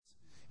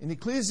In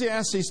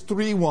Ecclesiastes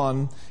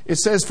 3:1, it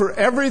says, "For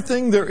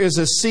everything there is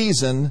a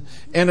season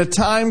and a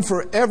time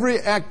for every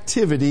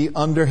activity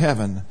under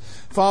heaven."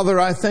 Father,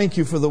 I thank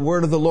you for the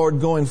word of the Lord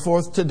going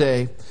forth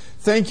today.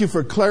 Thank you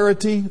for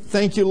clarity.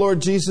 Thank you, Lord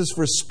Jesus,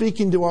 for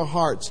speaking to our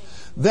hearts.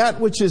 That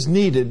which is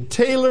needed,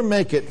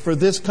 tailor-make it for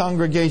this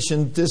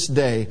congregation this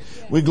day.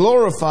 We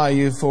glorify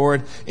you for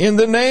it. In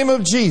the name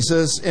of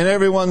Jesus, and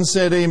everyone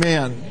said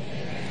amen.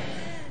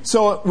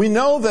 So we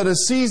know that a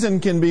season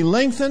can be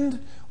lengthened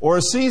or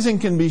a season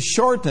can be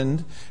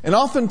shortened, and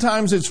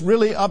oftentimes it's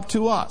really up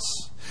to us.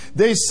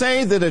 They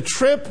say that a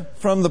trip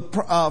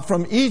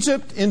from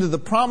Egypt into the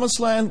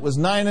Promised Land was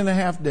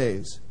 9.5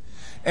 days.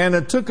 And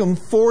it took them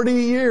 40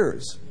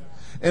 years.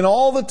 And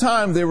all the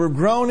time they were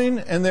groaning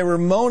and they were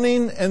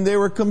moaning and they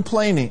were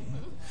complaining.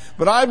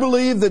 But I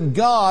believe that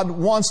God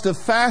wants to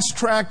fast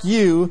track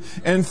you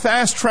and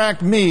fast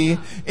track me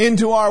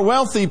into our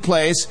wealthy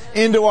place,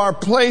 into our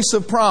place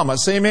of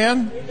promise.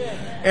 Amen? Amen.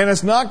 And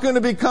it's not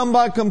going to come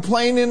by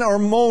complaining or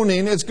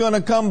moaning. It's going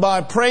to come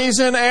by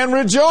praising and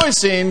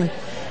rejoicing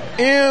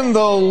in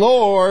the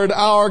Lord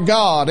our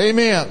God.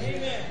 Amen.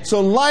 Amen.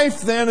 So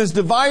life then is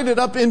divided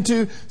up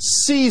into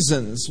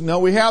seasons. Now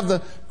we have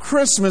the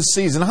Christmas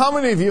season. How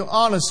many of you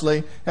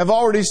honestly have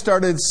already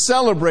started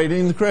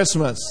celebrating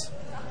Christmas?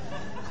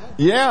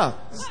 Yeah.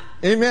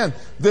 Amen.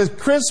 The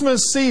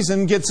Christmas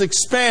season gets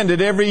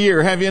expanded every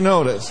year. Have you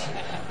noticed?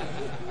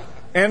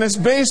 And it's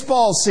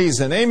baseball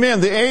season.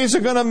 Amen. The A's are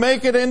going to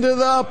make it into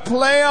the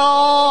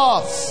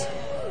playoffs.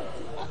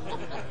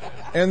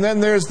 And then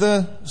there's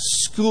the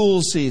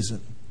school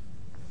season.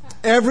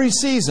 Every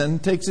season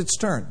takes its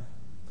turn.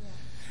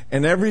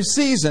 And every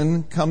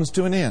season comes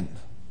to an end.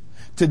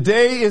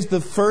 Today is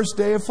the first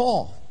day of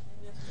fall.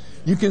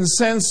 You can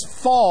sense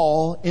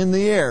fall in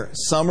the air.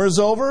 Summer's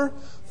over.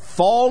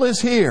 Fall is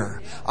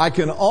here. I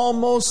can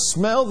almost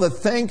smell the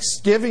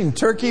Thanksgiving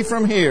turkey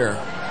from here.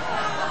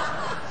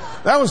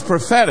 That was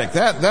prophetic.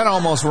 That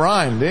almost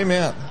rhymed.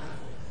 Amen.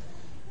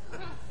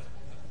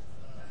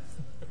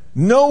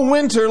 No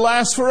winter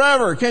lasts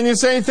forever. Can you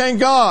say thank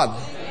God?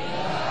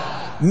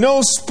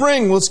 No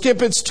spring will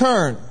skip its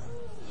turn.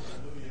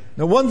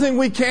 Now, one thing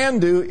we can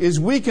do is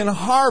we can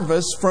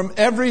harvest from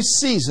every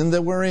season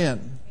that we're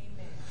in.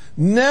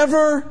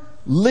 Never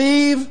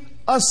leave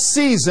a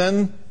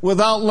season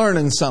without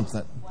learning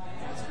something.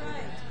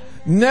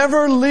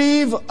 Never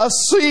leave a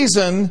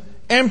season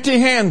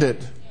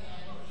empty-handed.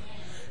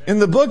 In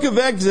the book of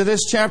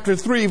Exodus, chapter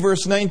 3,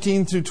 verse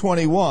 19 through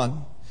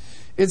 21,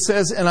 it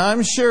says, "And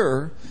I'm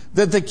sure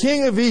that the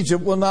king of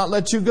Egypt will not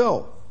let you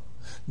go,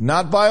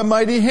 not by a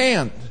mighty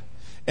hand.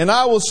 And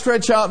I will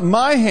stretch out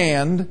my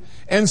hand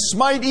and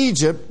smite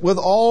Egypt with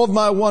all of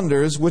my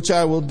wonders, which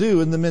I will do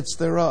in the midst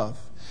thereof.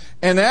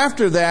 And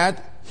after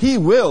that, he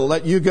will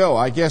let you go."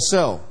 I guess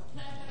so.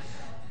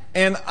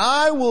 "And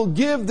I will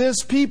give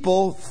this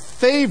people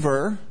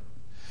favor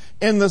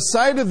in the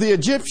sight of the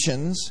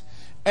Egyptians,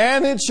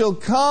 and it shall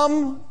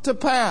come to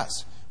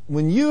pass."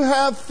 When you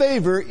have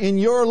favor in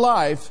your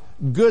life,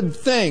 good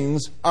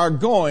things are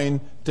going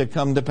to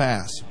come to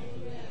pass.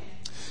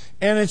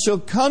 "And it shall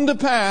come to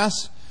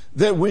pass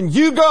that when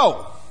you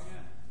go,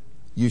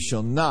 you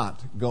shall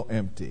not go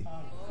empty."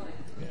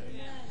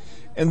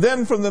 And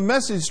then from the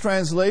Message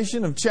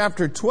translation of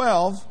chapter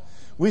 12,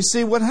 we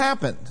see what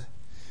happened.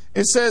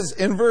 It says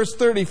in verse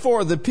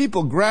 34, "The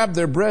people grabbed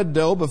their bread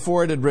dough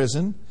before it had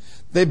risen.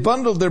 They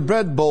bundled their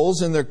bread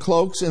bowls in their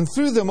cloaks and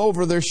threw them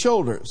over their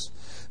shoulders.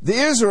 The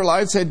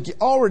Israelites had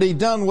already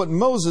done what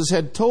Moses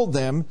had told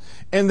them,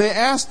 and they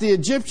asked the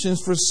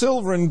Egyptians for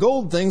silver and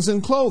gold things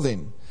and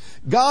clothing.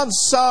 God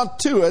saw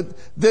to it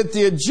that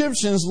the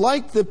Egyptians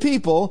liked the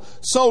people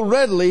so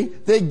readily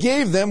they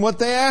gave them what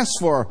they asked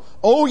for.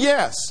 Oh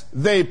yes,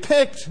 they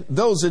picked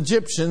those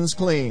Egyptians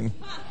clean."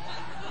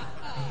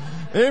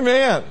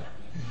 Amen.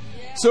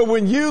 So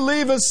when you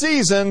leave a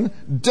season,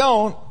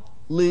 don't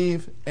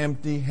leave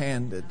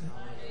empty-handed.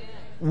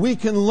 We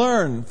can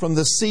learn from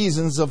the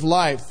seasons of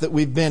life that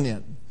we've been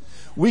in.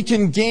 We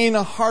can gain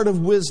a heart of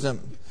wisdom.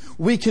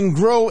 We can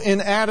grow in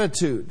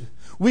attitude.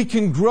 We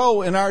can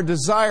grow in our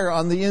desire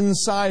on the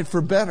inside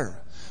for better.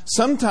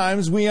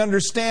 Sometimes we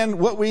understand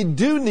what we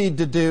do need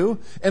to do,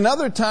 and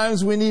other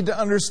times we need to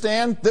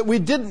understand that we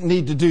didn't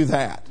need to do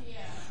that.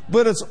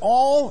 But it's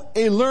all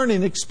a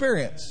learning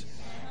experience.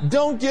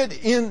 Don't get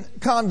in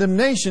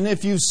condemnation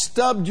if you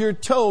stubbed your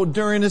toe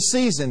during a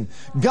season.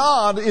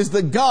 God is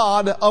the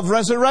God of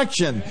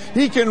resurrection.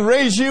 He can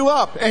raise you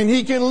up and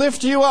He can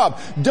lift you up.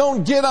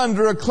 Don't get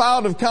under a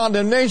cloud of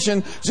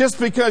condemnation just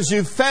because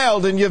you've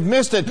failed and you've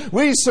missed it.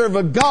 We serve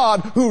a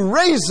God who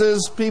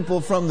raises people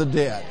from the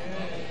dead.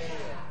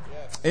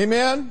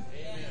 Amen?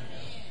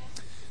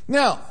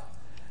 Now,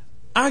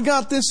 I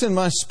got this in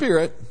my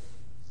spirit,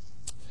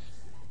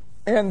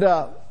 and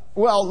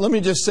well, let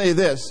me just say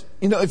this.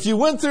 You know, if you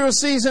went through a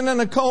season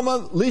in a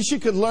coma, at least you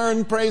could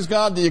learn, praise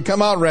God, that you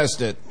come out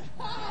rested.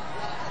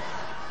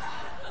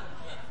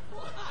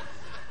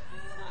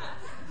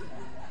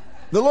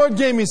 The Lord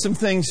gave me some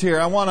things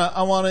here I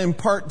want to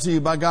impart to you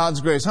by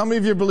God's grace. How many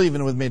of you are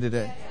believing with me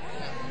today?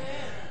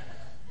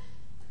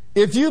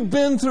 If you've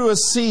been through a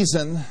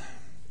season,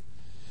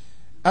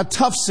 a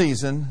tough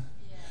season,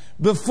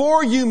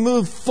 before you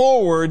move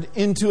forward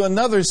into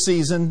another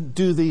season,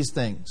 do these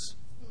things.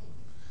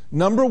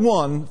 Number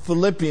 1,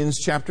 Philippians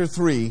chapter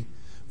 3,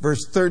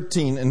 verse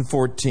 13 and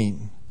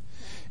 14.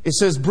 It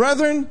says,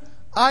 "Brethren,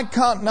 I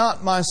count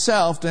not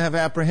myself to have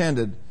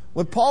apprehended."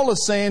 What Paul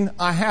is saying,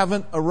 I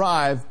haven't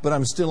arrived, but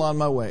I'm still on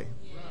my way.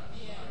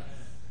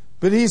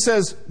 But he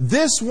says,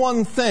 "This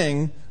one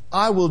thing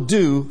I will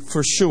do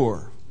for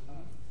sure,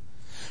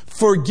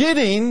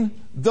 forgetting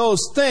those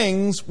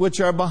things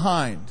which are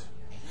behind."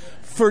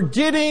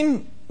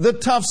 Forgetting the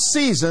tough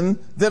season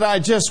that I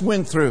just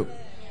went through.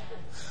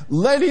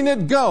 Letting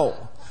it go.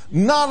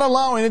 Not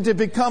allowing it to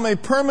become a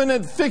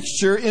permanent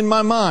fixture in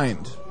my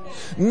mind.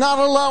 Not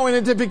allowing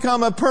it to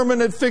become a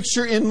permanent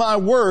fixture in my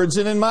words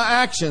and in my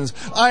actions.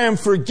 I am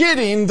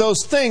forgetting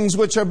those things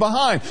which are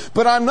behind.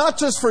 But I'm not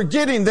just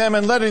forgetting them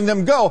and letting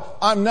them go.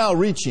 I'm now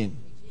reaching.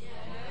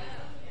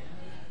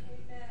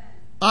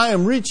 I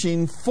am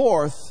reaching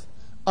forth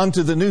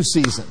unto the new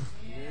season.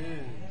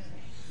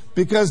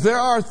 Because there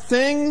are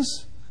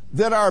things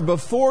that are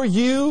before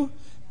you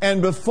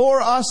and before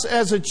us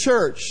as a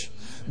church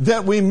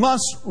that we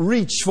must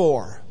reach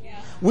for.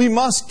 We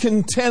must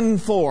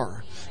contend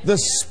for. The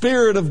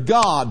Spirit of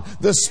God,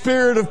 the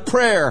Spirit of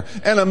prayer,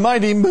 and a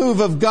mighty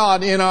move of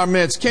God in our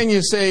midst. Can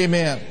you say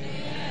amen?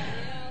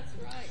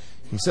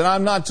 He said,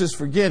 I'm not just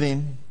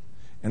forgetting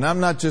and I'm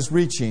not just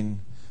reaching,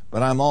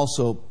 but I'm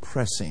also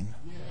pressing.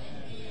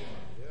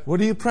 What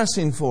are you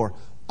pressing for?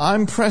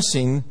 I'm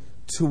pressing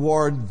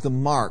toward the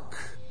mark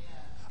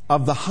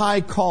of the high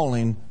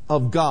calling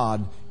of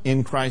God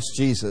in Christ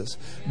Jesus.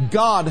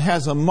 God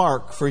has a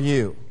mark for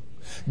you.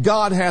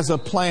 God has a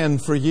plan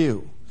for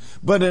you.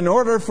 But in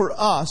order for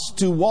us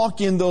to walk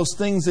in those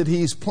things that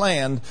He's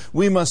planned,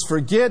 we must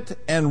forget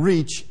and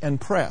reach and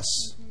press.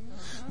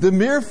 The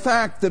mere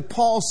fact that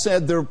Paul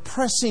said they're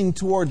pressing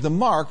toward the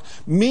mark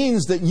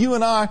means that you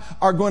and I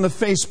are going to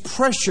face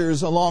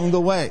pressures along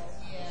the way.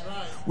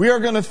 We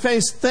are going to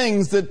face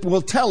things that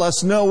will tell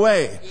us no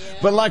way.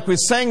 But like we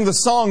sang the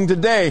song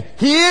today,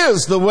 He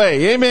is the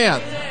way.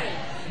 Amen.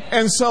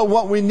 And so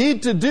what we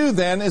need to do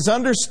then is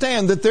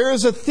understand that there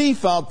is a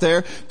thief out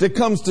there that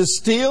comes to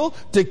steal,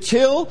 to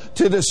kill,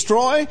 to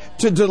destroy,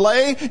 to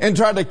delay, and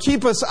try to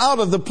keep us out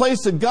of the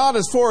place that God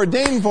has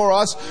foreordained for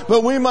us.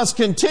 But we must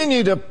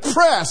continue to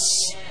press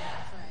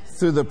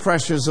through the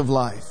pressures of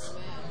life.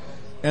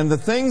 And the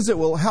things that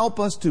will help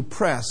us to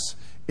press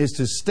is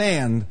to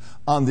stand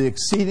on the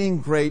exceeding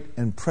great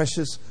and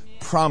precious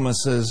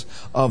promises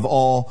of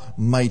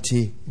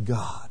Almighty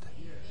God.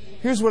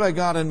 Here's what I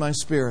got in my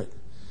spirit.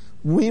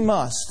 We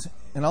must,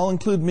 and I'll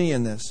include me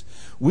in this,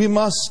 we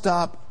must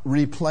stop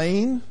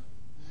replaying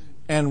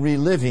and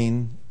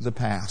reliving the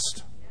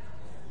past.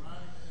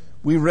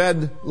 We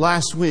read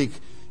last week,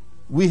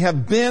 we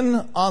have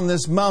been on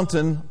this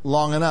mountain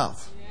long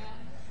enough.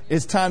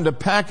 It's time to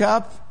pack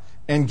up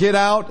and get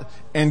out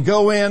and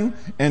go in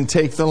and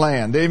take the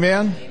land.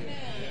 Amen?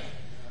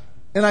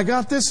 And I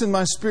got this in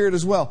my spirit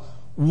as well.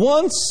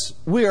 Once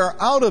we are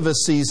out of a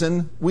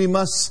season, we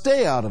must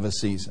stay out of a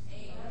season.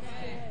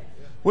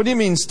 What do you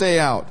mean stay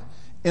out?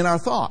 In our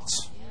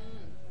thoughts,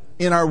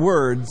 in our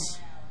words,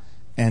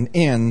 and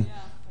in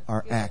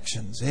our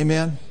actions.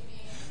 Amen?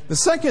 The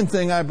second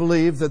thing I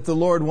believe that the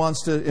Lord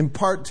wants to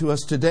impart to us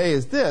today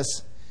is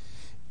this.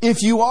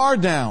 If you are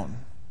down,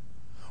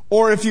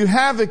 or if you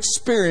have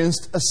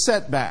experienced a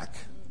setback.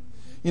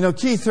 You know,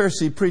 Keith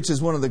Hersey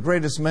preaches one of the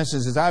greatest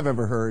messages I've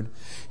ever heard.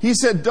 He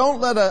said,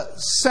 don't let a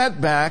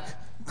setback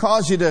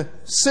cause you to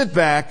sit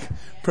back,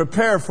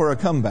 prepare for a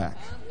comeback.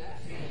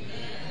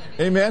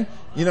 Amen?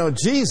 You know,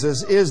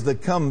 Jesus is the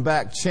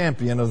comeback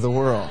champion of the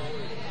world.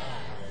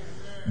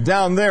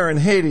 Down there in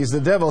Hades, the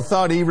devil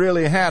thought he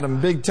really had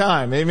him big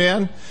time.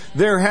 Amen?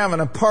 They're having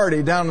a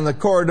party down in the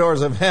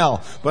corridors of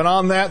hell. But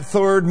on that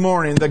third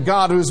morning, the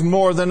God who's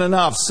more than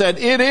enough said,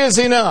 it is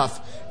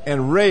enough,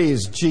 and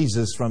raised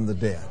Jesus from the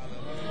dead.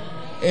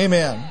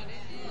 Amen.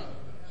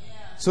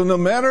 So no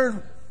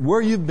matter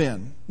where you've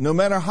been, no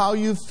matter how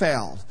you've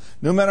failed,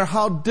 no matter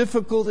how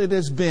difficult it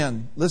has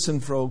been, listen,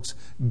 folks,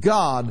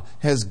 God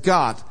has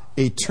got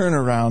a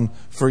turnaround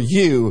for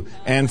you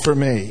and for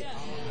me.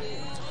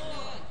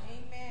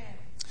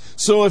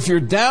 So if you're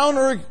down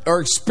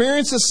or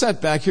experience a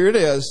setback, here it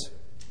is.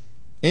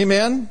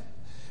 Amen.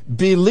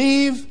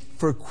 Believe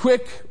for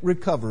quick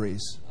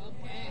recoveries.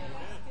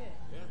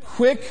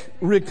 Quick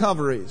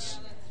recoveries.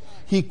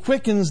 He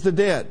quickens the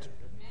dead.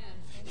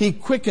 He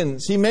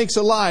quickens. He makes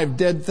alive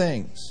dead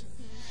things.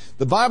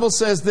 The Bible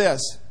says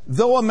this,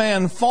 though a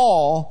man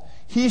fall,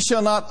 he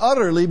shall not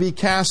utterly be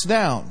cast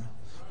down.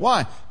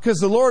 Why? Because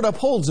the Lord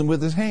upholds him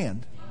with His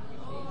hand.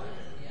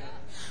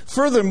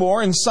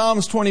 Furthermore, in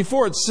Psalms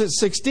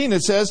 24:16,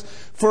 it says,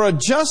 for a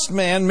just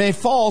man may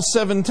fall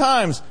 7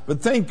 times,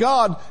 but thank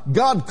God,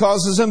 God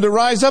causes him to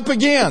rise up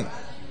again.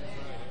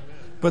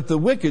 But the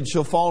wicked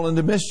shall fall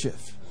into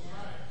mischief.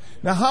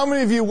 Now, how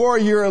many of you wore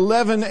your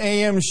 11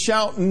 a.m.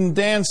 shouting,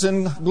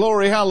 dancing,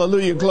 glory,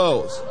 hallelujah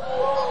clothes?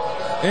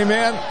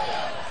 Amen.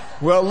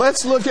 Well,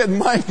 let's look at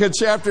Micah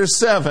chapter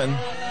 7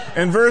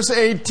 and verse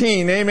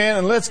 18. Amen.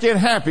 And let's get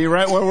happy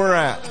right where we're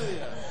at.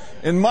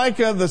 In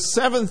Micah, the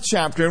 7th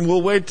chapter, and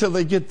we'll wait till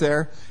they get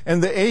there,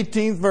 and the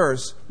 18th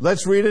verse.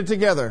 Let's read it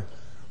together.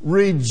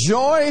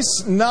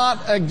 Rejoice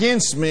not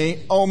against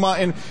me, O my...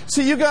 And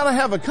see, you got to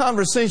have a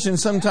conversation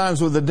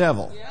sometimes with the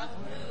devil.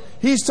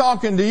 He's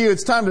talking to you.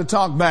 It's time to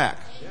talk back.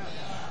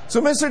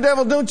 So, Mr.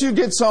 Devil, don't you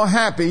get so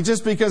happy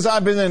just because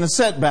I've been in a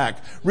setback.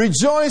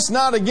 Rejoice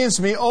not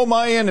against me, O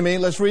my enemy.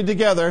 Let's read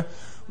together.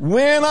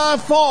 When I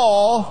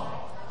fall...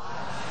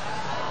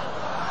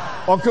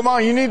 Oh, come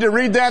on, you need to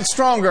read that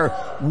stronger.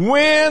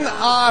 When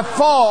I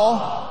fall...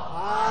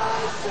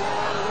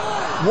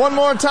 One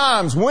more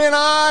time. When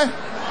I...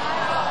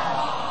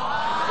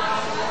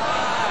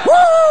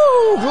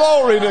 Woo!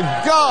 Glory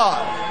to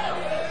God.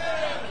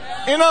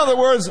 In other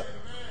words,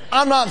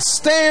 I'm not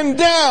staying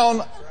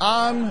down.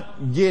 I'm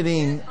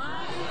getting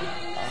up.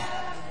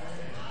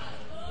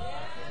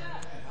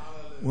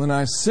 When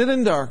I sit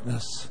in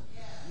darkness,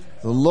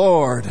 the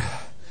Lord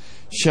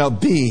shall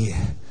be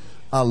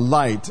a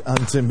light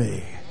unto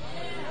me.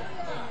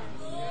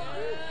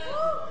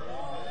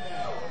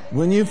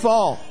 When you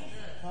fall,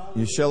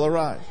 you shall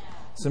arise.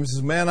 Somebody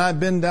says, man, I've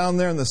been down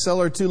there in the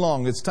cellar too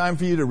long. It's time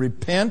for you to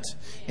repent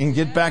and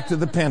get back to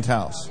the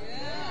penthouse.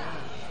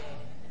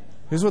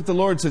 Here's what the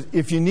Lord says.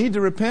 If you need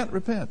to repent,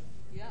 repent.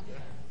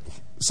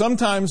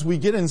 Sometimes we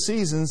get in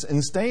seasons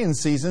and stay in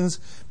seasons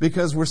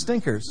because we're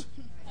stinkers.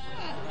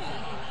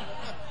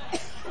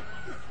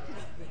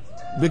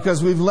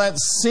 Because we've let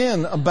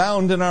sin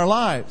abound in our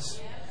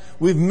lives.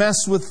 We've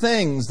messed with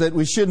things that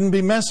we shouldn't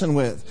be messing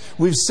with.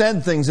 We've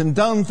said things and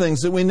done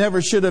things that we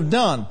never should have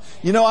done.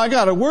 You know, I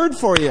got a word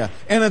for you,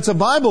 and it's a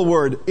Bible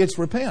word. It's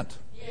repent.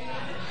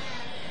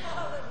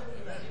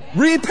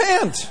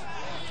 Repent.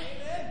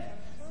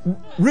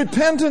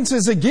 Repentance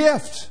is a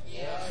gift.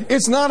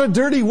 It's not a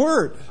dirty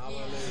word.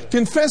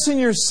 Confessing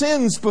your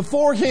sins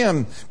before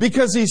Him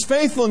because He's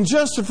faithful and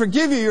just to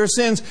forgive you your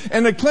sins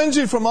and to cleanse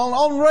you from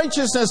all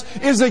unrighteousness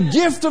is a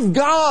gift of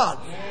God.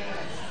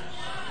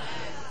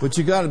 But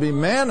you got to be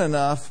man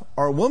enough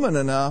or woman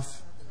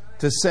enough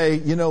to say,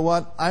 you know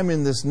what? I'm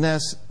in this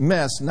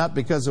mess not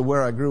because of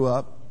where I grew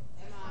up.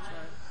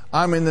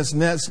 I'm in this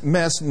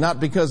mess not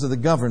because of the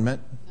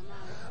government.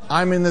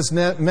 I'm in this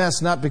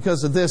mess not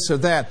because of this or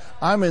that.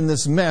 I'm in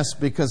this mess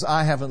because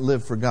I haven't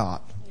lived for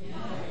God.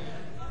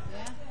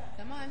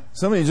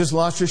 Some of you just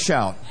lost your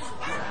shout.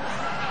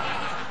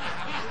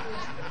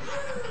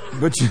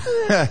 But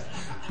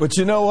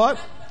you know what?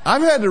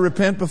 I've had to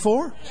repent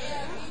before.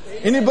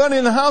 Anybody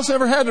in the house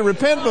ever had to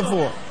repent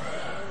before?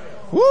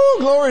 Woo,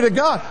 glory to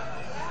God.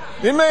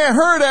 It may have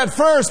hurt at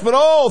first, but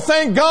oh,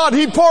 thank God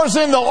He pours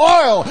in the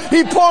oil.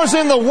 He pours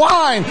in the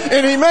wine,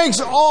 and He makes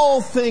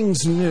all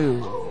things new.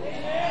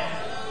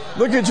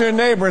 Look at your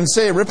neighbor and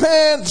say,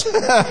 repent.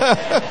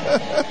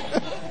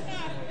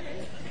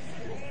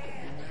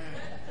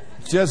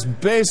 Just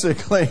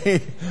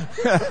basically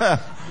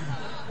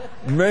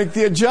make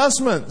the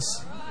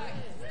adjustments.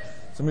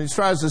 Somebody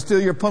tries to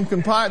steal your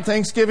pumpkin pie at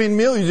Thanksgiving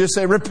meal, you just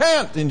say,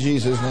 repent in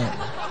Jesus' name.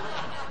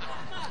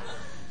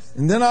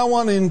 And then I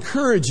want to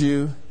encourage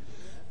you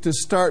to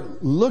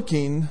start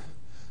looking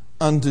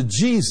unto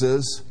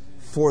Jesus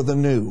for the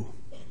new.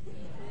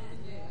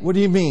 What do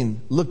you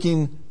mean,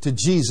 looking to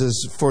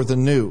Jesus for the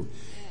new?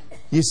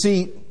 You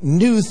see,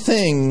 new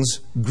things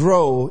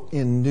grow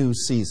in new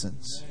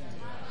seasons.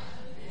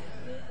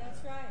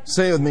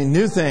 Say it with me,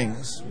 new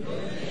things,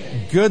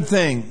 good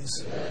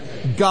things,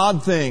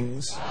 God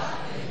things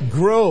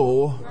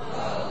grow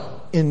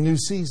in new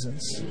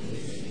seasons.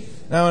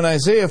 Now in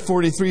Isaiah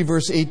 43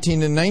 verse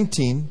 18 and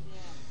 19,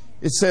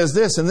 it says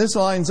this, and this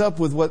lines up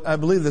with what I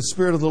believe the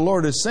Spirit of the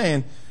Lord is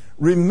saying.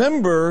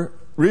 Remember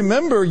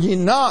ye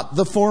not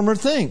the former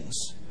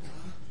things,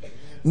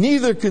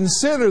 neither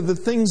consider the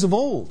things of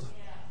old.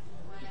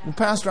 Well,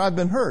 Pastor, I've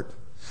been hurt.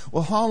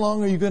 Well, how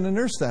long are you going to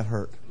nurse that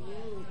hurt?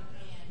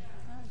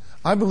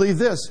 I believe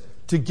this,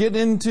 to get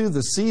into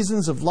the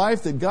seasons of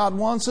life that God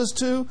wants us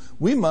to,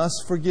 we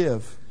must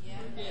forgive.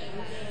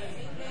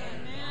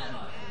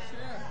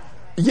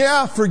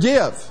 Yeah,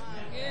 forgive.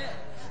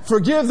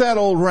 Forgive that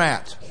old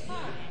rat.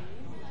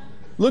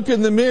 Look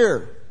in the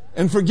mirror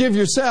and forgive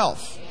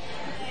yourself.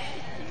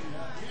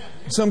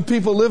 Some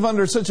people live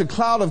under such a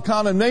cloud of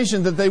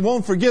condemnation that they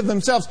won't forgive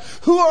themselves.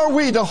 Who are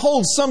we to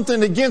hold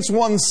something against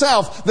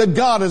oneself that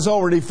God has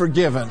already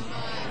forgiven?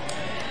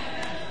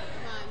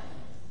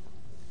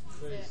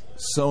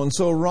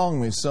 So-and-so wronged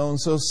me.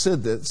 So-and-so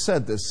said this.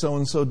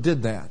 So-and-so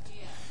did that.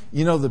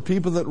 You know, the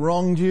people that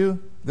wronged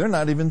you, they're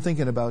not even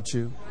thinking about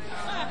you.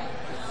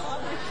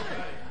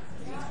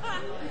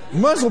 You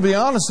might as well be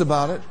honest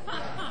about it.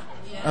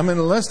 I mean,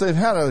 unless they've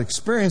had an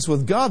experience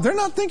with God, they're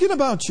not thinking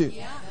about you.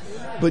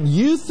 But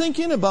you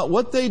thinking about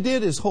what they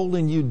did is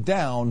holding you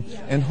down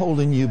and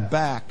holding you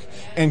back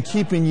and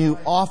keeping you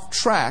off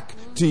track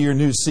to your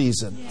new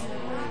season.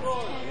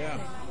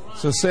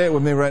 So say it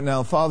with me right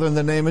now. Father, in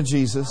the name of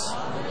Jesus,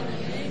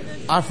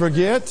 I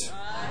forget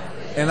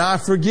and I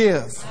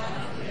forgive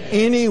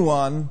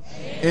anyone,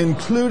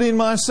 including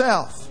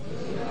myself,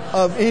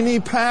 of any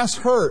past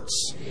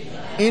hurts,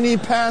 any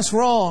past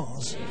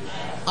wrongs.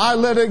 I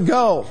let it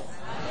go.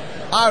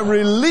 I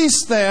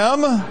release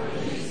them.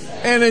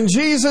 And in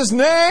Jesus'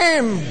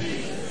 name,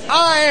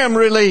 I am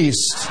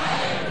released.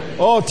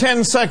 Oh,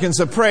 10 seconds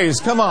of praise.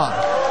 Come on.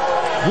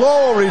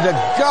 Glory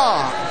to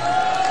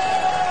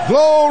God.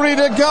 Glory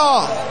to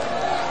God.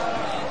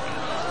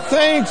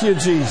 Thank you,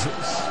 Jesus.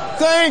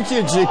 Thank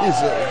you,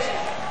 Jesus.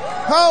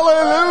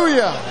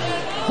 Hallelujah.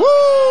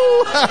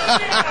 Woo!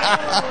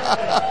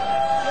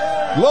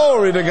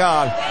 Glory to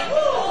God.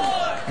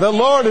 The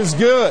Lord is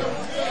good.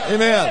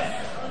 Amen.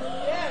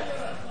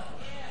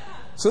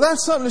 So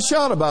that's something to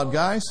shout about,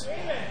 guys.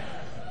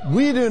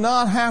 We do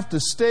not have to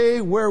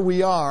stay where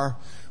we are.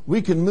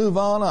 We can move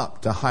on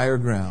up to higher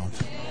ground.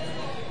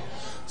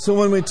 So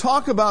when we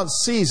talk about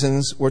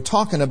seasons, we're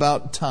talking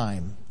about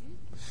time.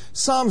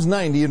 Psalms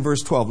 90 and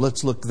verse 12.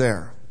 Let's look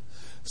there.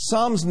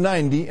 Psalms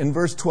 90 and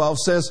verse 12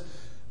 says,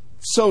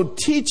 so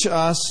teach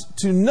us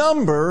to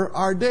number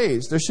our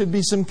days. There should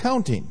be some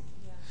counting.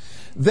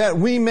 That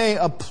we may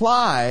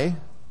apply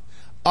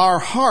our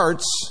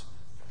hearts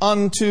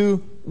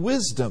unto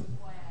wisdom.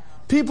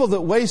 People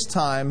that waste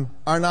time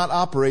are not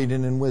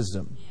operating in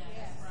wisdom.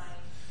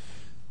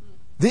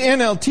 The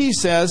NLT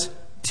says,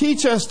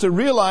 teach us to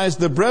realize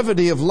the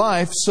brevity of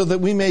life so that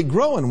we may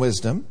grow in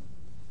wisdom.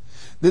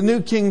 The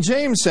New King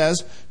James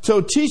says,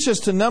 so teach us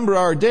to number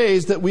our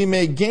days that we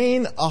may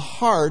gain a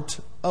heart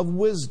of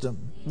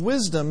wisdom.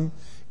 Wisdom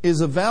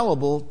is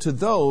available to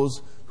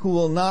those who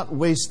will not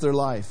waste their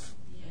life.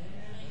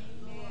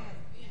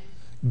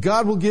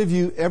 God will give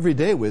you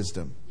everyday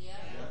wisdom.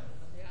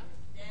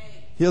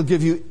 He'll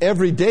give you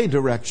everyday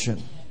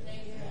direction.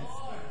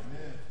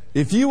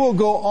 If you will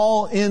go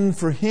all in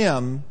for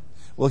Him,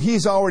 well,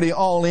 He's already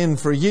all in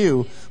for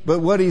you, but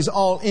what He's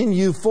all in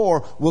you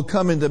for will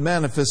come into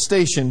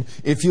manifestation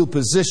if you'll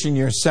position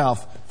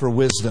yourself for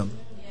wisdom.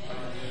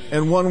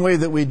 And one way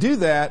that we do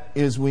that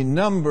is we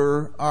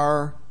number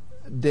our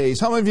days.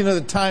 How many of you know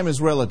that time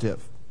is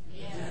relative?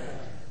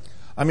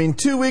 I mean,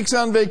 2 weeks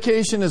on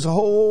vacation is a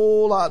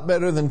whole lot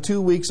better than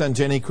 2 weeks on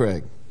Jenny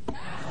Craig.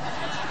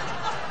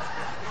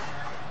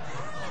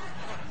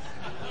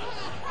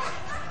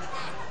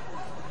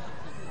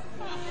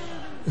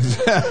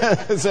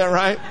 Is that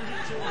right?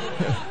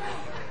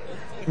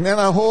 Man,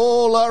 a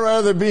whole lot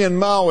rather be in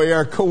Maui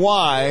or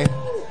Kauai,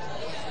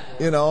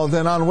 than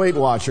on Weight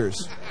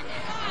Watchers.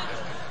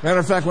 Matter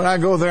of fact, when I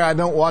go there, I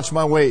don't watch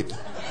my weight.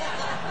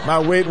 My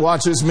weight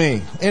watches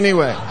me.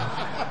 Anyway.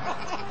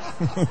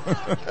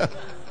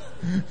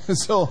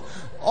 So,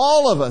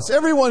 all of us,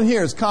 everyone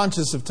here is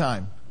conscious of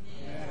time.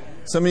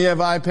 Some of you have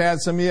iPads,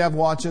 some of you have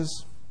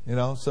watches.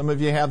 Some of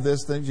you have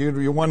this.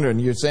 You're wondering,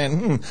 you're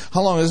saying,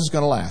 how long is this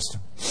going to last?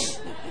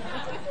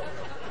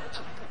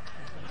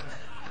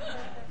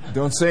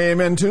 Don't say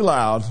amen too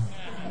loud.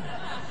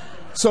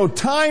 So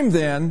time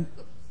then,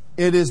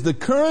 it is the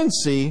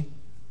currency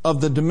of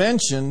the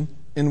dimension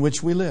in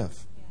which we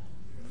live.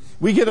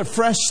 We get a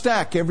fresh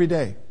stack every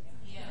day.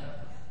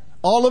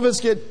 All of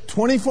us get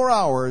 24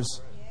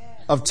 hours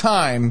of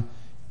time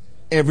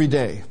every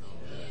day.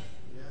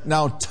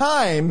 Now,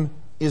 time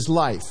is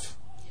life.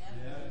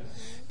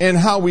 And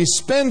how we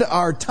spend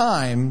our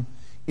time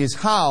is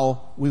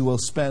how we will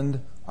spend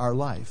our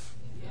life.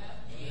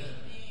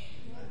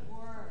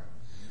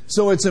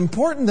 So it's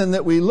important then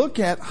that we look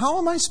at, how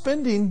am I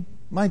spending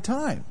my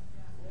time?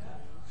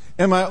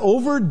 Am I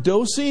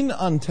overdosing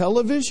on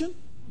television?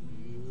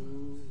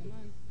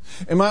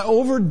 Am I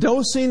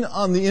overdosing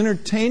on the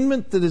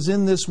entertainment that is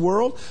in this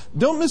world?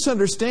 Don't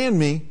misunderstand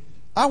me.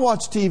 I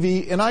watch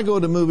TV and I go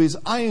to movies.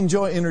 I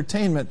enjoy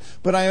entertainment.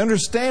 But I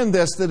understand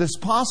this, that it's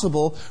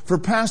possible for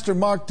Pastor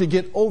Mark to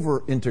get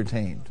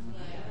over-entertained.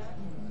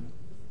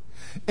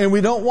 And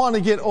we don't want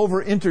to get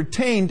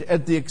over-entertained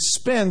at the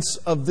expense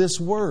of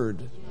this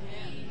Word.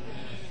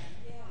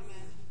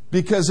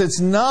 Because it's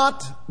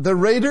not the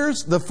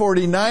Raiders, the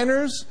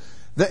 49ers,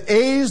 the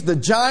A's, the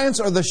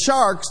Giants, or the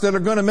Sharks that are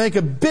going to make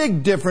a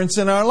big difference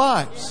in our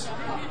lives.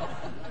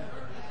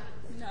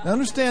 Now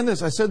understand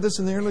this. I said this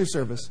in the earlier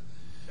service.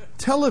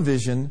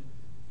 Television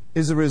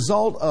is a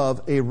result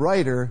of a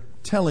writer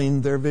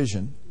telling their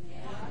vision.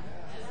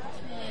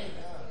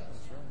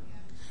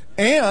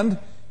 And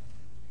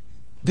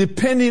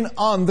depending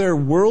on their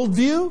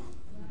worldview,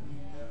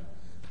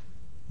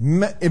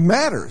 it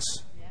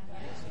matters.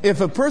 If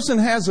a person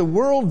has a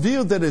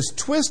worldview that is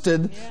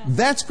twisted,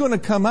 that's going to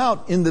come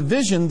out in the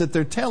vision that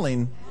they're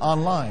telling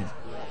online.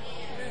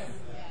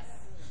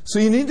 So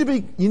you need to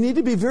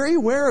be very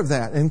aware of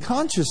that and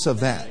conscious of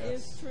that.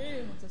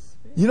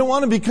 You don't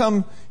want to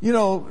become, a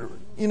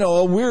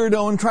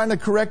weirdo and trying to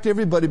correct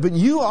everybody, but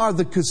you are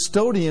the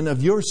custodian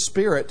of your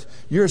spirit,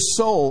 your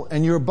soul,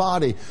 and your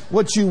body.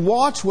 What you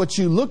watch, what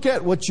you look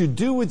at, what you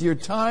do with your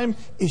time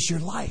is your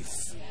life.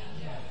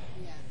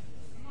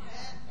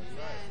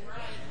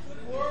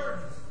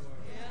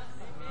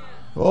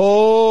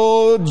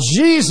 Oh,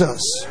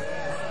 Jesus.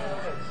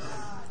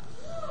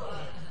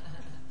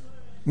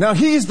 Now,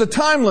 He's the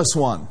timeless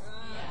one.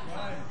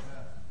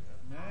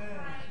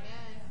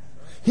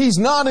 He's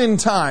not in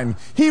time.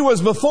 He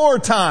was before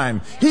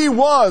time. He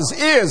was,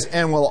 is,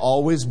 and will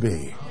always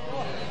be.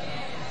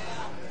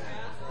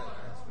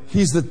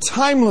 He's the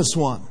timeless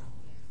one.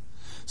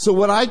 So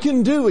what I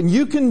can do and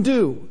you can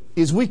do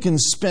is we can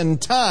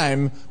spend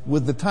time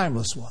with the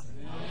timeless one.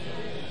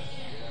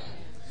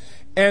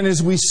 And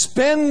as we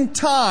spend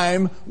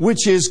time,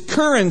 which is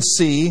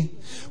currency,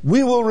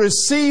 we will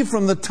receive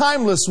from the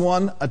timeless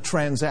one a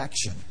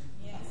transaction.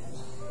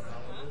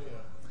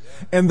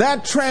 And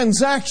that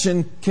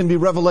transaction can be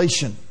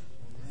revelation.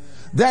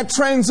 That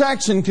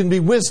transaction can be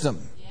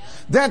wisdom.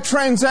 That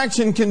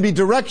transaction can be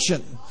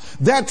direction.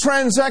 That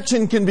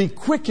transaction can be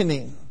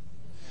quickening.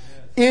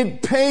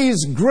 It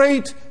pays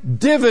great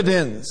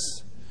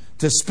dividends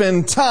to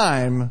spend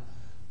time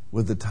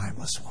with the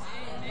timeless one.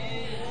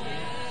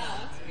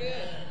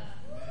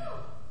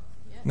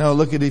 Now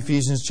look at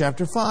Ephesians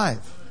chapter 5.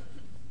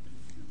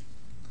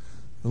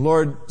 The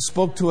Lord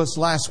spoke to us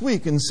last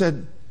week and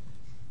said,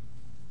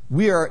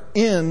 we are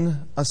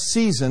in a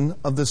season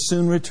of the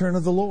soon return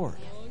of the Lord.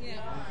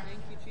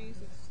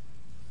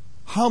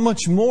 How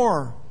much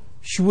more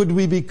should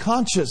we be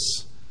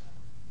conscious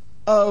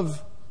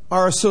of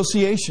our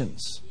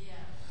associations?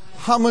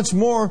 How much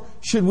more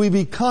should we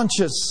be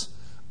conscious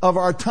of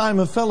our time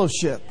of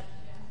fellowship?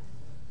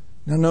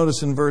 Now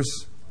notice in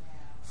verse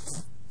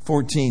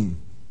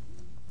 14.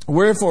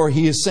 Wherefore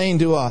he is saying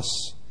to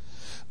us,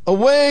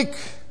 awake,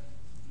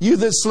 you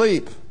that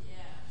sleep.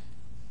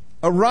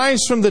 Arise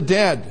from the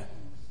dead,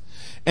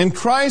 and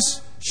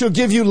Christ shall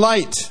give you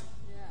light.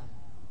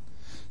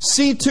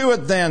 See to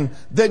it then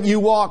that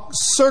you walk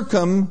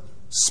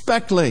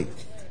circumspectly,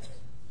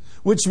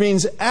 which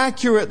means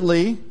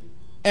accurately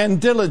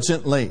and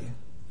diligently.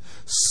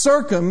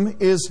 Circum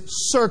is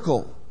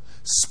circle.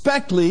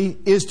 Spectly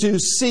is to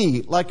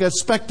see, like a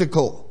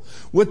spectacle.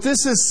 What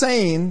this is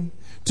saying,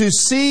 to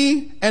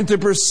see and to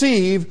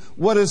perceive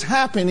what is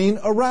happening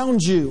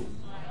around you.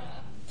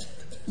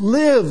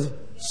 Live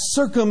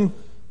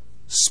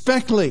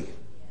circumspectly.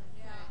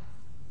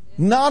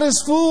 Not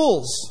as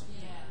fools,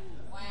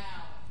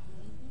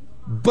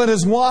 but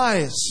as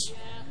wise.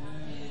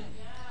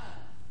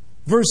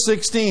 Verse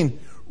 16,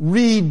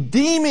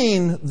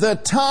 redeeming the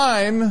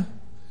time.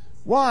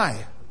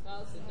 Why?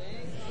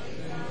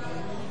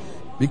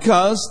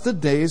 Because the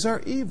days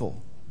are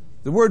evil.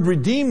 The word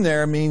redeem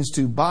there means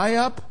to buy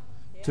up,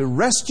 to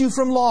rescue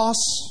from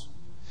loss,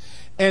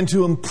 and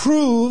to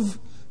improve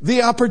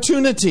the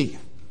opportunity.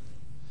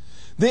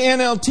 The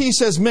NLT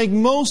says, make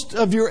most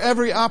of your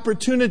every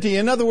opportunity.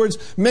 In other words,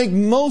 make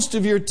most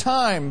of your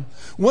time.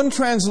 One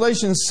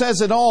translation says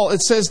it all.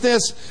 It says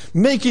this,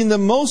 making the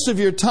most of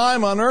your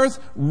time on earth,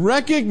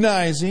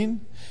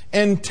 recognizing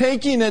and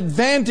taking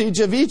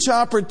advantage of each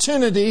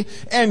opportunity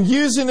and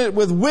using it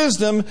with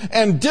wisdom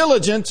and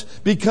diligence,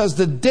 because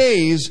the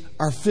days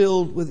are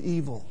filled with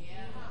evil.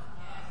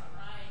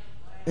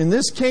 And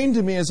this came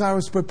to me as I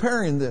was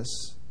preparing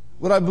this.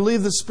 What I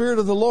believe the Spirit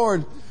of the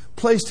Lord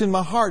placed in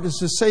my heart is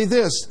to say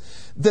this,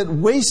 that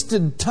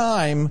wasted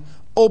time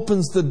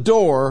opens the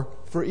door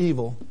for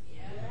evil.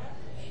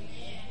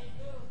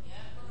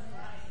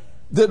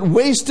 That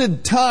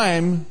wasted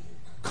time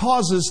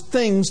causes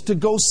things to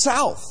go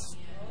south.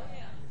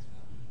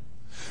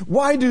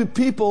 Why do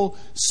people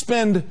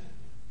spend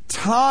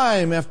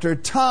time after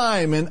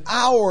time and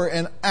hour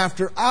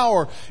after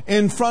hour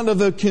in front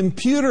of a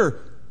computer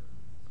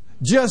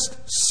just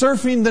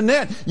surfing the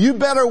net? You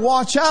better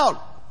watch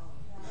out.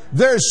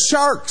 There's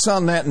sharks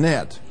on that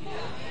net.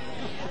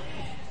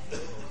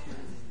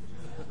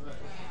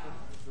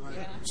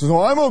 So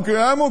I'm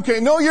okay.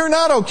 No, you're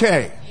not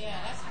okay.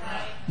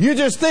 You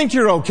just think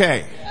you're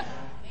okay.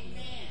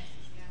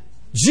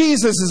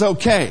 Jesus is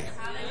okay.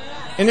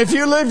 And if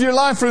you live your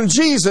life from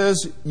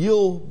Jesus,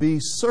 you'll be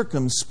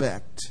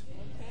circumspect.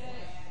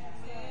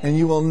 And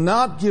you will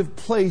not give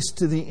place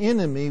to the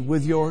enemy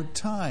with your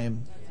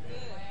time.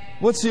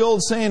 What's the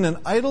old saying? An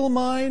idle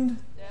mind?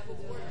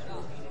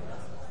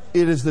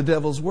 It is the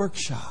devil's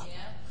workshop.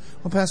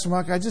 Well, Pastor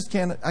Mark, I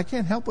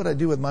can't help what I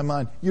do with my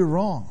mind. You're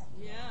wrong.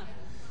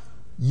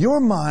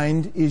 Your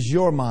mind is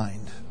your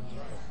mind.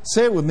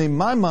 Say it with me.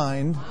 My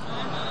mind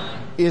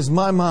is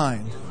my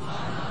mind.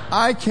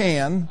 I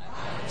can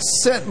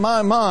set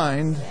my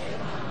mind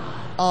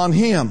on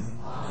Him.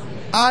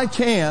 I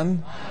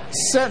can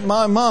set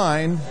my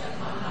mind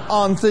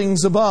on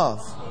things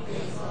above.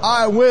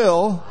 I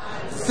will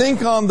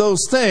think on those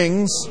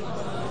things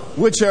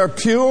which are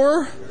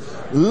pure,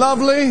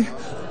 lovely,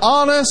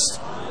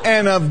 honest,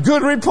 and of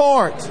good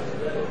report.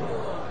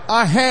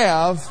 I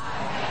have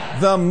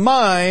the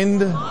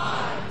mind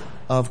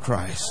of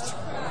Christ.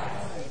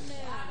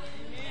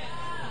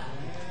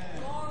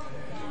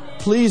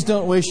 Please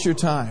don't waste your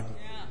time.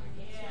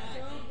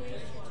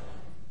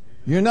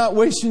 You're not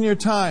wasting your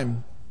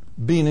time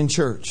being in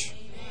church.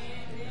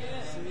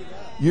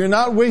 You're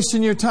not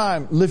wasting your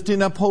time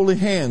lifting up holy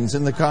hands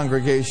in the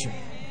congregation.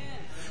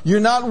 You're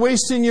not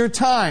wasting your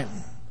time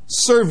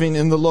serving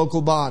in the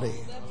local body.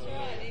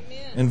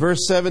 In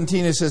verse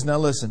 17 it says, now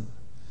listen,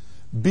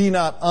 be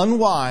not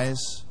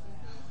unwise,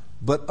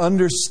 but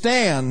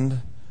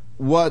understand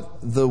what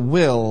the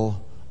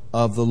will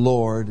of the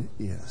Lord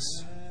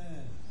is.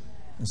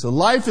 And so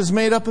life is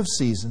made up of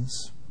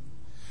seasons.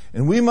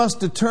 And we must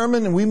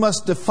determine and we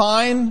must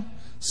define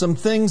some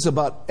things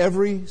about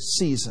every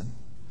season.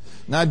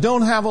 Now, I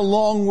don't have a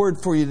long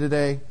word for you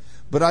today,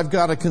 but I've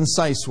got a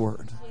concise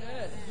word.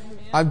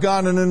 I've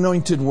got an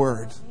anointed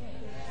word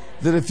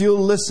that if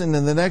you'll listen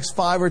in the next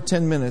 5 or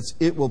 10 minutes,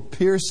 it will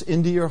pierce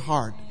into your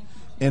heart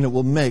and it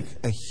will make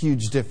a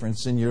huge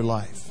difference in your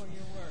life.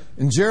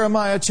 In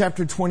Jeremiah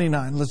chapter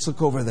 29, let's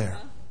look over there.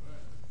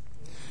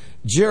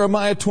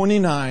 Jeremiah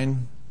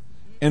 29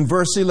 and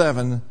verse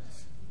 11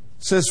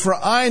 says, "For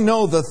I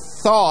know the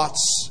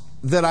thoughts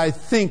that I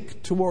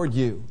think toward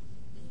you."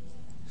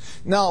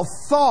 Now,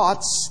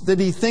 thoughts that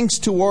He thinks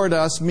toward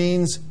us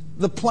means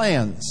the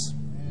plans.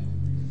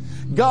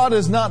 God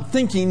is not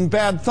thinking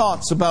bad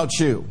thoughts about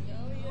you.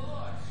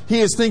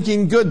 He is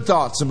thinking good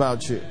thoughts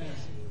about you.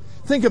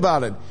 Think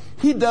about it.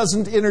 He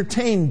doesn't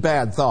entertain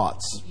bad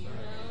thoughts.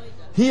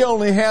 He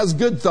only has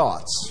good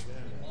thoughts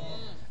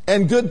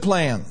and good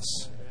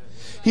plans.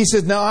 He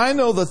said, "Now I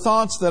know the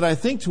thoughts that I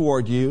think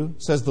toward you,"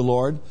 says the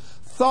Lord,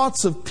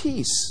 "thoughts of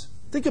peace."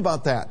 Think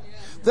about that.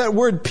 That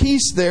word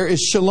peace there is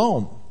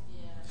shalom.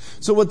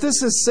 So what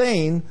this is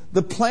saying,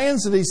 the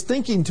plans that He's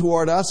thinking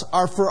toward us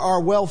are for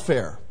our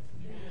welfare.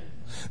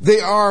 They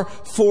are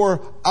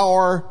for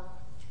our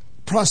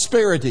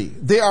prosperity.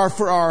 They are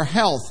for our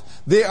health.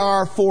 They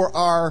are for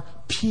our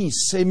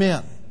peace.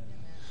 Amen.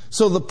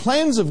 So the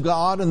plans of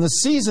God and the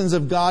seasons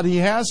of God He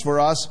has for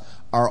us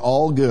are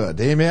all good.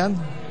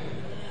 Amen.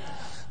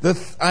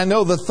 I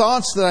know the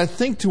thoughts that I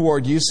think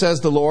toward you,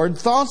 says the Lord,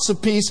 thoughts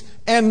of peace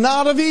and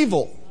not of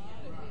evil.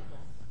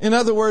 In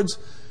other words,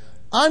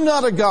 I'm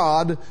not a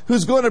God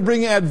who's going to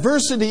bring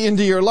adversity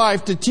into your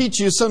life to teach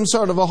you some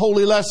sort of a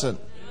holy lesson.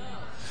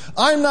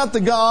 I'm not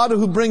the God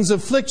who brings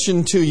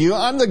affliction to you.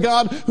 I'm the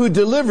God who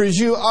delivers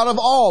you out of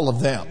all of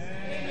them.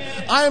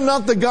 I am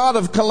not the God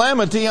of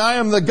calamity. I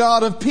am the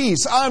God of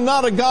peace. I am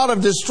not a God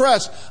of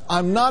distress.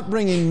 I'm not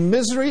bringing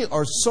misery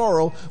or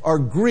sorrow or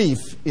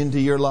grief into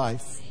your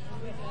life.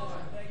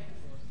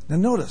 Now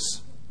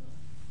notice,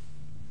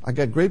 I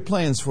got great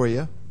plans for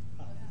you.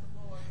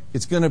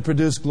 It's going to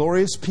produce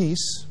glorious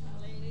peace,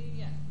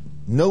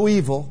 no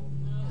evil.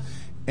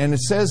 And it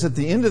says at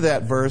the end of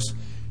that verse,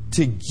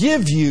 to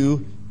give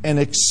you an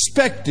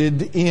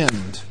expected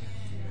end.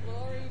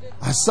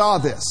 I saw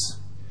this.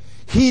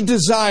 He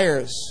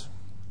desires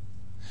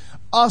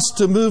us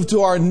to move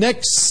to our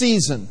next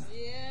season,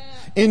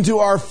 into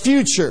our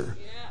future,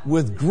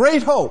 with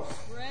great hope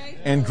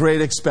and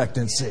great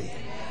expectancy.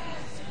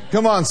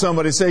 Come on,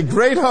 somebody say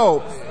great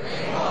hope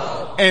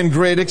and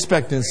great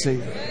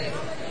expectancy.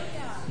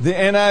 The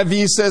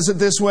NIV says it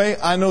this way,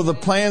 I know the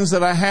plans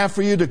that I have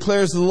for you,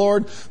 declares the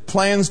Lord,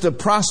 plans to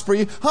prosper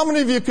you. How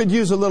many of you could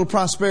use a little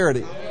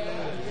prosperity?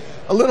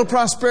 A little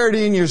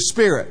prosperity in your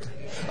spirit.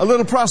 A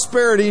little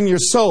prosperity in your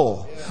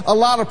soul. A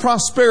lot of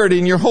prosperity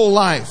in your whole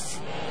life.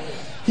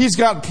 He's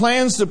got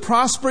plans to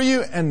prosper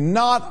you and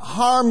not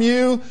harm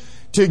you,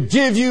 to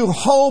give you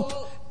hope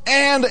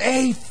and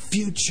a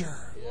future.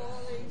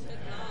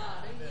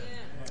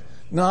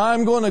 Now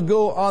I'm going to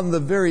go on the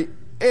very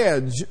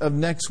edge of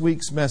next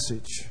week's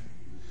message.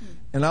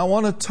 And I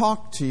want to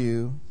talk to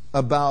you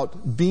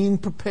about being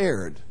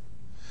prepared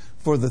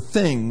for the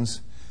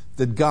things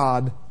that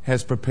God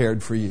has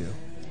prepared for you.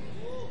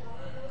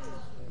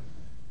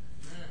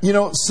 You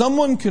know,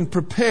 someone can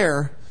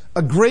prepare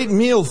a great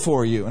meal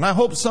for you. And I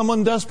hope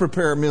someone does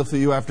prepare a meal for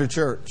you after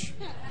church.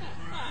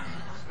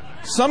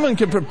 Someone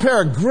can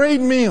prepare a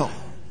great meal.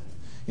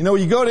 You know,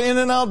 you go to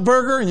In-N-Out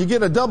Burger and you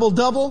get a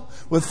double-double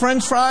with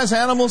French fries,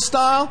 animal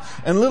style,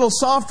 and a little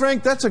soft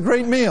drink. That's a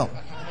great meal.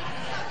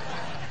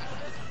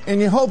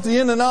 And you hope the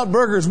In-N-Out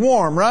Burger is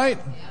warm, right?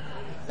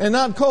 And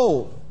not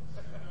cold.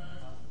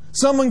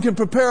 Someone can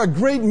prepare a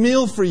great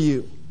meal for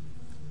you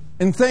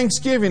in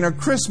Thanksgiving or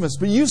Christmas,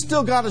 but you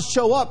still got to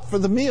show up for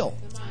the meal.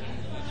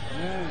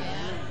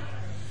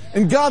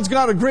 And God's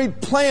got a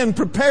great plan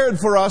prepared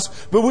for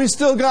us, but we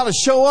still got to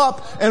show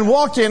up and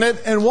walk in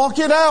it and walk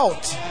it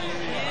out.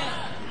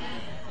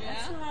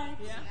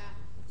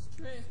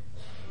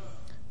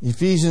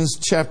 Ephesians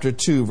chapter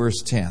 2,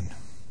 verse 10.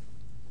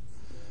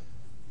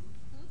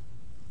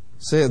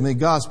 Say it with me,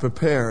 God's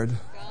prepared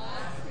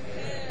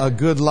a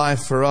good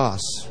life for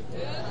us.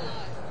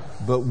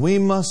 But we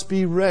must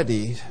be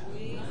ready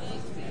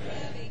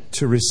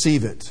to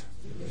receive it.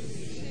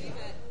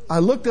 I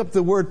looked up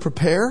the word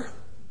prepare.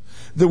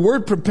 The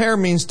word prepare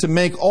means to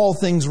make all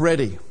things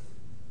ready.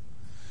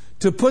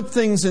 To put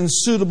things in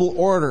suitable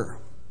order.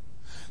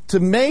 To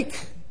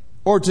make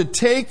or to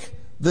take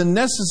the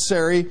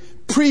necessary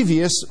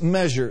previous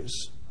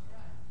measures.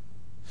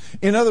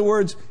 In other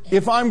words,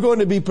 if I'm going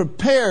to be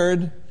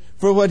prepared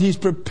for what He's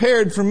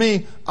prepared for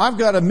me, I've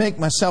got to make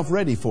myself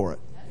ready for it.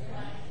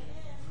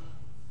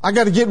 I've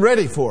got to get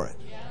ready for it.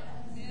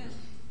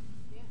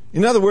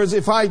 In other words,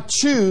 if I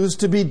choose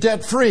to be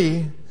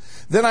debt-free,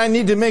 then I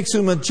need to make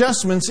some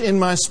adjustments in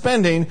my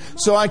spending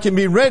so I can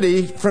be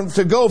ready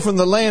to go from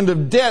the land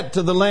of debt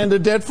to the land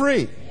of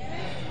debt-free.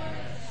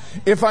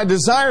 If I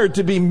desire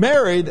to be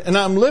married and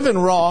I'm living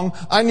wrong,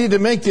 I need to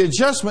make the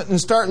adjustment and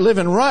start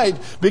living right,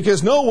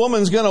 because no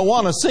woman's going to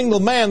want a single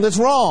man that's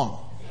wrong.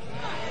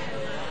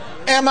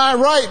 Am I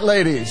right,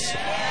 ladies?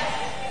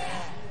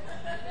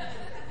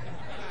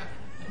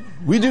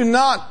 We do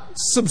not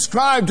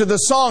subscribe to the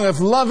song, if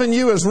loving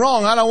you is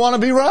wrong, I don't want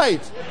to be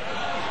right.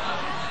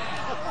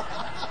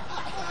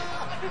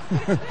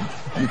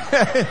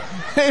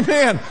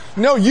 Amen.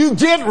 No, you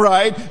get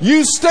right.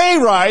 You stay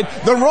right.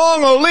 The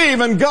wrong will leave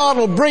and God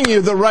will bring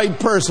you the right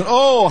person.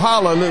 Oh,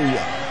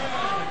 hallelujah.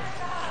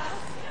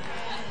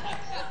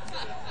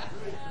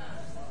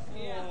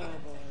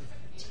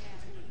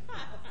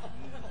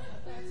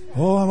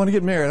 Oh, I want to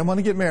get married. I want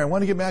to get married. I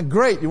want to get married.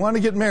 Great. You want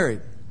to get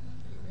married.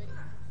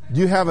 Do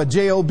you have a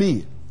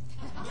J-O-B?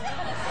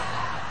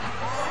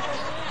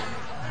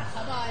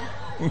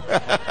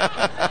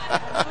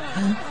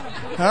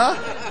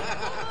 Huh?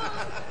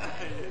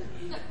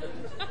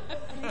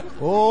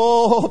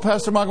 Oh,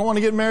 Pastor Mark, I want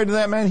to get married to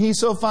that man. He's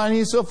so fine.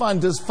 He's so fine.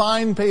 Does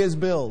fine pay his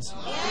bills?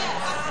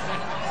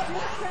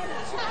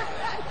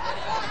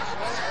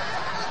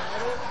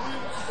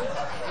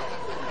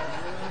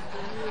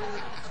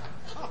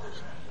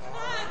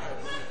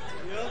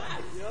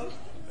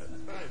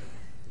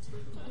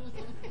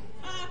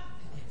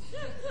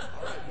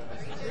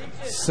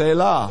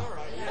 Selah.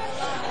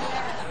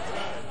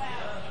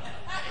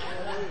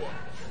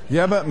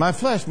 Yeah, but my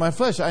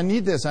flesh, I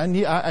need this. I'm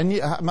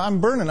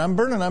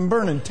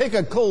burning. Take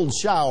a cold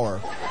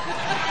shower.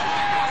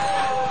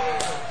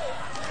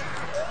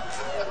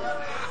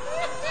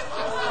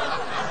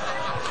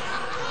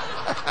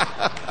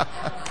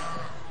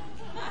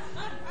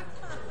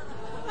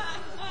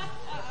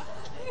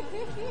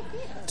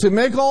 To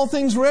make all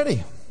things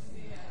ready.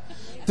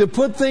 To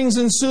put things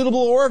in suitable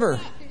order.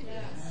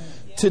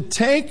 To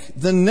take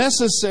the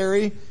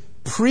necessary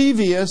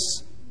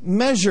previous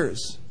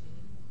measures.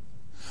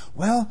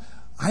 Well,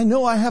 I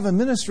know I have a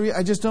ministry,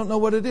 I just don't know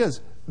what it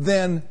is.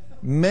 Then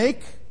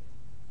make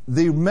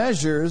the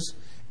measures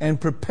and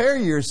prepare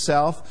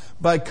yourself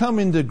by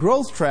coming to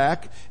Growth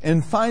Track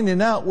and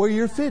finding out where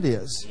your fit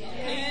is.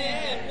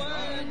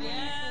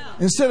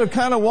 Instead of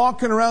kind of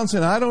walking around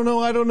saying, I don't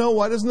know.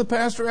 Why doesn't the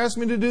pastor ask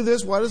me to do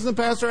this? Why doesn't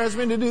the pastor ask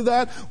me to do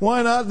that?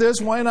 Why not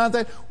this? Why not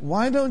that?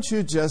 Why don't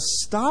you just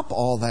stop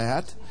all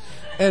that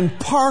and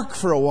park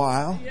for a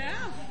while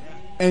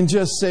and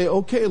just say,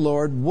 okay,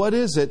 Lord, what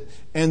is it?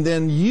 And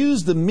then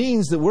use the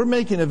means that we're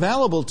making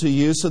available to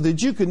you so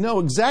that you can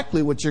know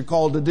exactly what you're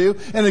called to do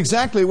and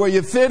exactly where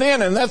you fit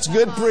in. And that's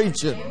good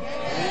preaching.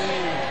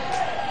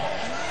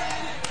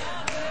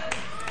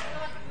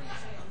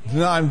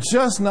 No, I'm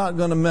just not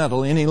going to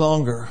meddle any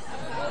longer.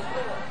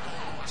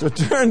 So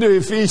turn to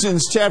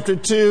Ephesians chapter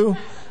 2,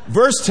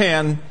 verse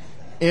 10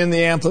 in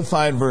the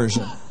Amplified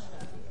Version.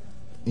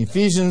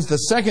 Ephesians, the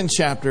 2nd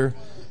chapter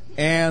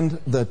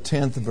and the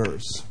 10th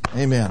verse.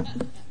 Amen.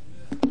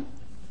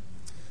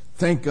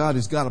 Thank God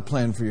He's got a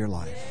plan for your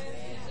life.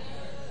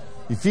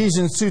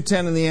 Ephesians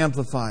 2:10 in the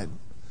Amplified.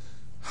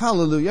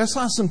 Hallelujah. I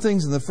saw some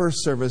things in the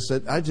first service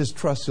that I just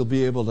trust you'll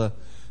be able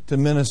to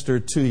minister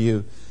to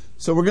you.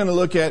 So we're going to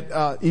look at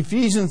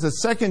Ephesians, the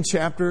 2nd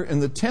chapter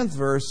and the 10th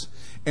verse,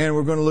 and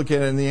we're going to look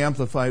at it in the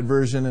Amplified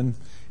Version, and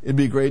it'd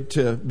be great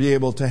to be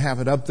able to have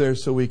it up there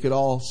so we could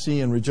all see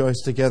and rejoice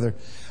together.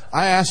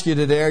 I ask you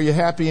today, are you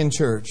happy in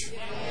church?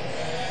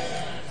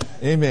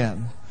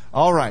 Amen.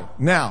 All right.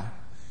 Now,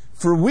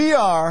 for we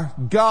are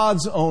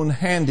God's own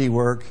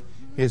handiwork,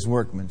 His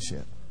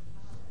workmanship.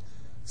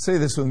 Say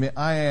this with me.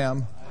 I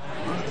am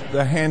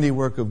the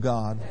handiwork of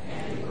God.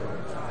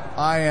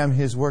 I am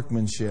His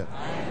workmanship.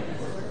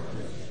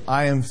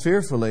 I am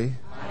fearfully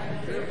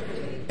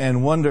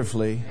and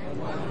wonderfully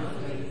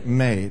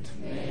made.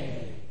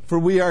 For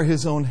we are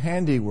His own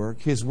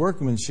handiwork, His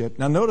workmanship.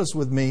 Now notice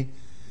with me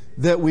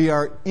that we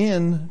are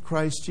in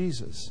Christ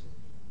Jesus.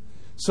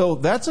 So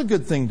that's a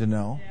good thing to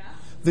know.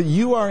 That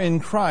you are in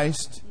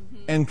Christ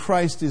and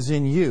Christ is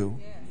in you.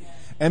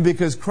 And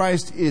because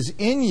Christ is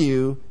in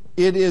you,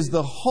 it is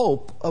the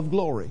hope of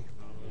glory.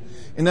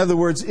 In other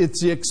words,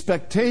 it's the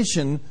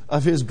expectation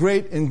of His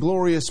great and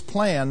glorious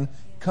plan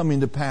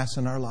coming to pass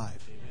in our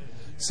life.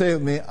 Say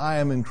with me, I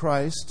am in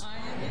Christ,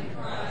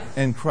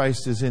 and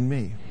Christ is in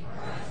me.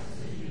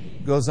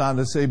 Goes on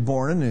to say,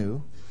 born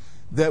anew,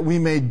 that we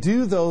may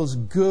do those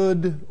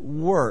good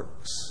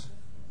works.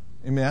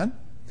 Amen?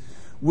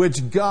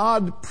 Which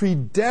God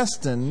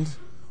predestined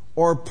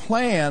or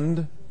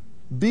planned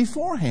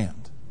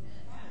beforehand.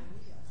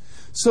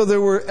 So there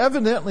were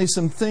evidently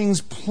some things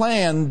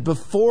planned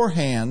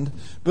beforehand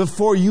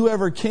before you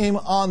ever came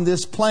on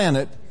this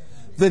planet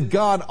that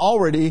God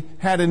already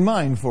had in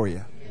mind for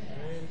you.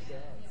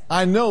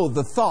 I know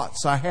the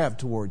thoughts I have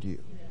toward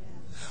you.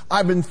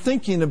 I've been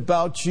thinking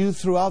about you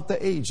throughout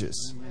the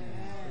ages.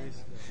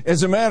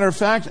 As a matter of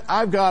fact,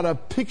 I've got a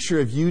picture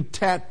of you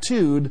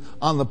tattooed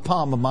on the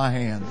palm of my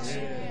hands.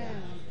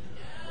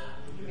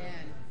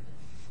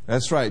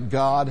 That's right,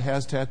 God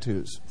has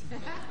tattoos.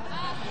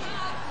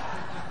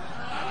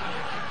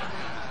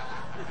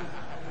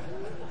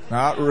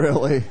 Not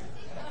really.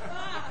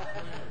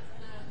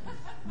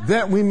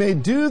 that we may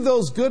do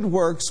those good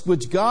works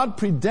which God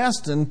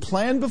predestined,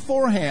 planned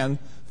beforehand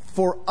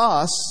for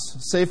us,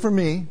 say for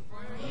me,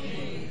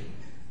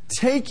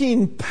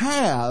 taking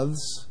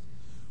paths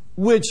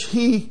which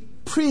He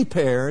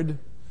prepared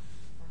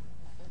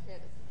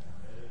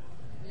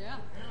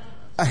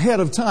ahead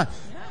of time.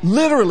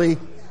 Literally,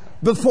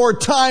 before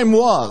time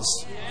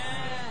was.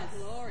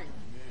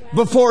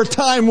 Before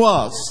time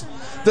was.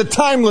 The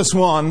timeless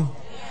one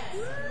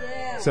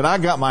said, I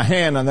got my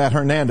hand on that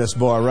Hernandez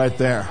boy right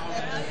there.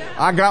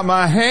 I got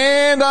my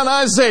hand on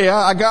Isaiah.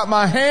 I got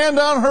my hand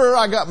on her.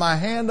 I got my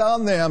hand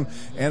on them.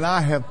 And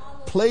I have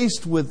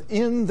placed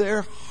within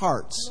their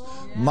hearts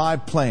my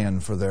plan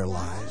for their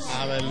lives.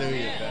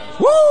 Hallelujah.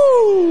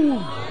 Woo!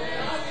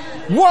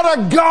 What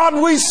a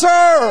God we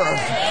serve!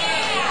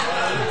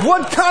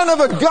 What kind of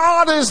a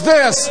God is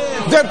this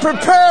that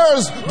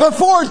prepares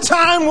before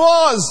time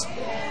was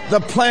the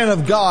plan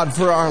of God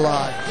for our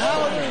lives?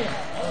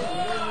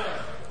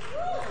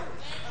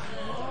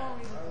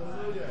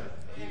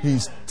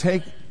 He's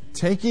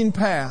taking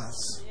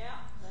paths.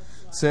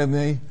 Said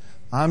me,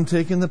 I'm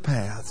taking the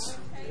paths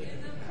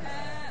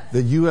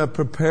that you have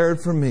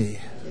prepared for me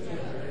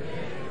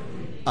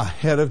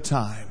ahead of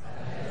time.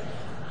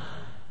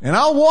 And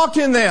I'll walk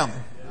in them.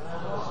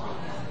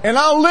 And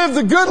I'll live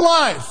the good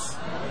life.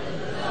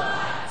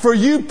 For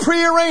you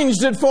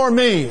prearranged it for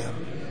me.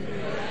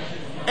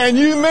 And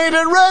you made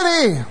it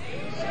ready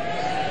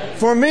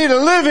for me to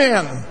live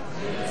in.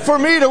 For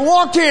me to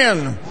walk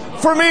in.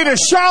 For me to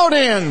shout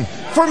in.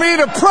 For me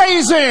to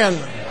praise in.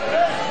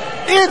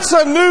 It's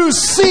a new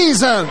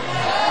season.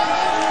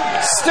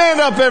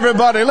 Stand up,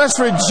 everybody. Let's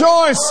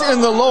rejoice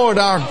in the Lord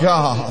our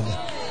God.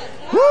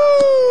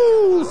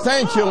 Woo!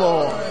 Thank you,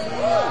 Lord.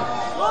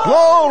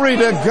 Glory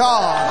to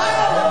God.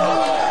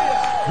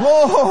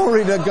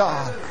 Glory to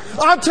God.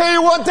 I'll tell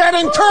you what, that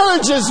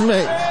encourages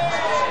me.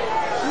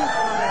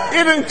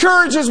 It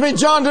encourages me,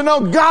 John, to know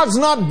God's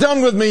not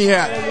done with me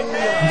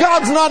yet.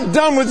 God's not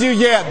done with you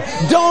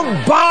yet.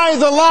 Don't buy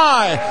the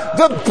lie.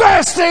 The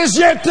best is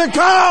yet to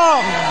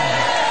come.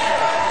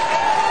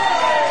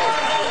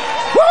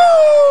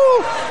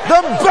 Woo!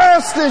 The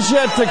best is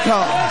yet to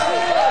come.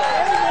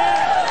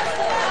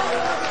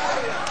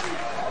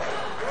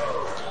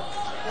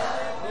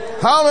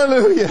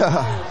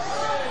 Hallelujah.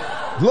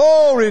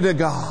 Glory to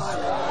God.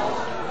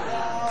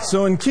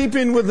 So in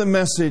keeping with the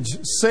message,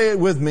 say it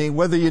with me,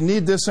 whether you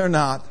need this or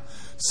not.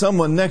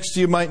 Someone next to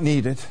you might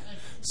need it.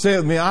 Say it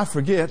with me, I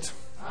forget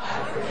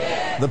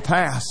the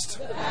past.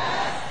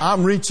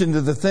 I'm reaching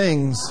to the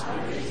things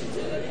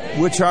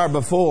which are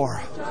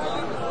before.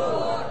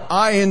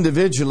 I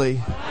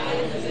individually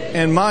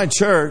and my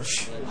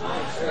church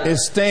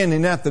is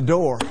standing at the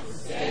door.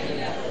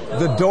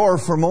 The door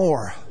for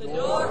more.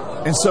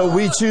 And so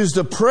we choose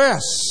to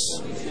press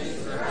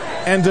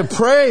and to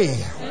pray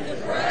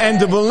and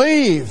to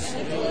believe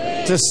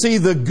to see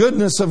the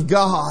goodness of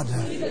God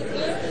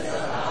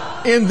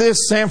in this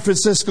San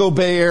Francisco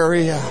Bay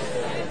Area.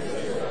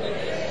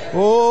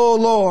 Oh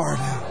Lord,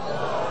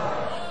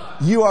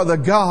 you are the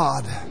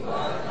God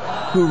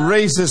who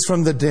raises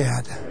from the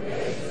dead.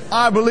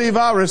 I believe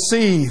I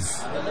receive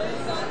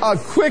a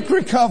quick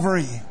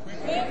recovery.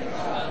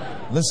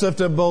 Let's lift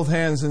up both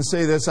hands and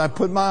say this. I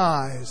put my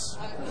eyes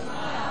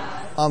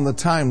on the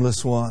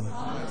timeless one.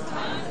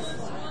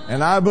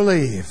 And I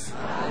believe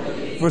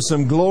for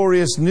some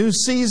glorious new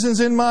seasons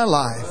in my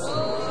life.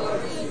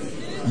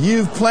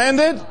 You've planned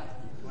it.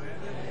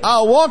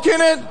 I'll walk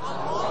in it.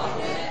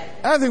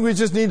 I think we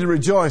just need to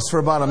rejoice for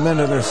about a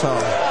minute or so.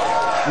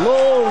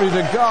 Glory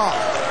to God.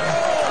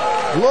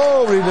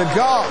 Glory to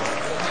God.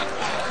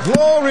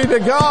 Glory to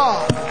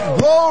God.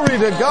 Glory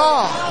to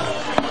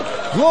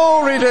God.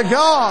 Glory to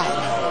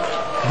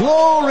God.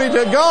 Glory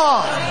to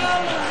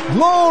God.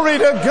 Glory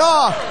to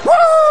God.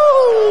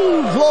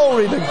 Woo!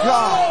 Glory to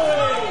God.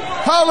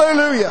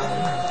 Hallelujah.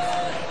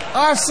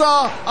 I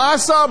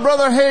saw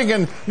Brother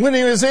Hagin when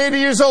he was 80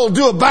 years old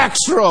do a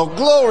backstroke.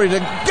 Glory to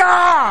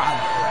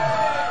God.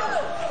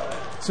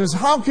 Says,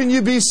 how can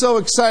you be so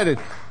excited?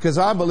 Because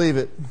I believe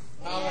it.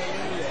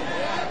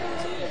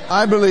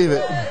 I believe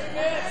it.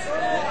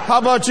 How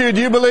about you?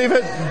 Do you believe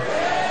it?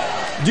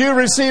 Do you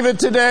receive it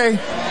today?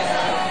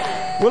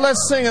 Well,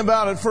 let's sing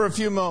about it for a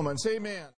few moments. Amen.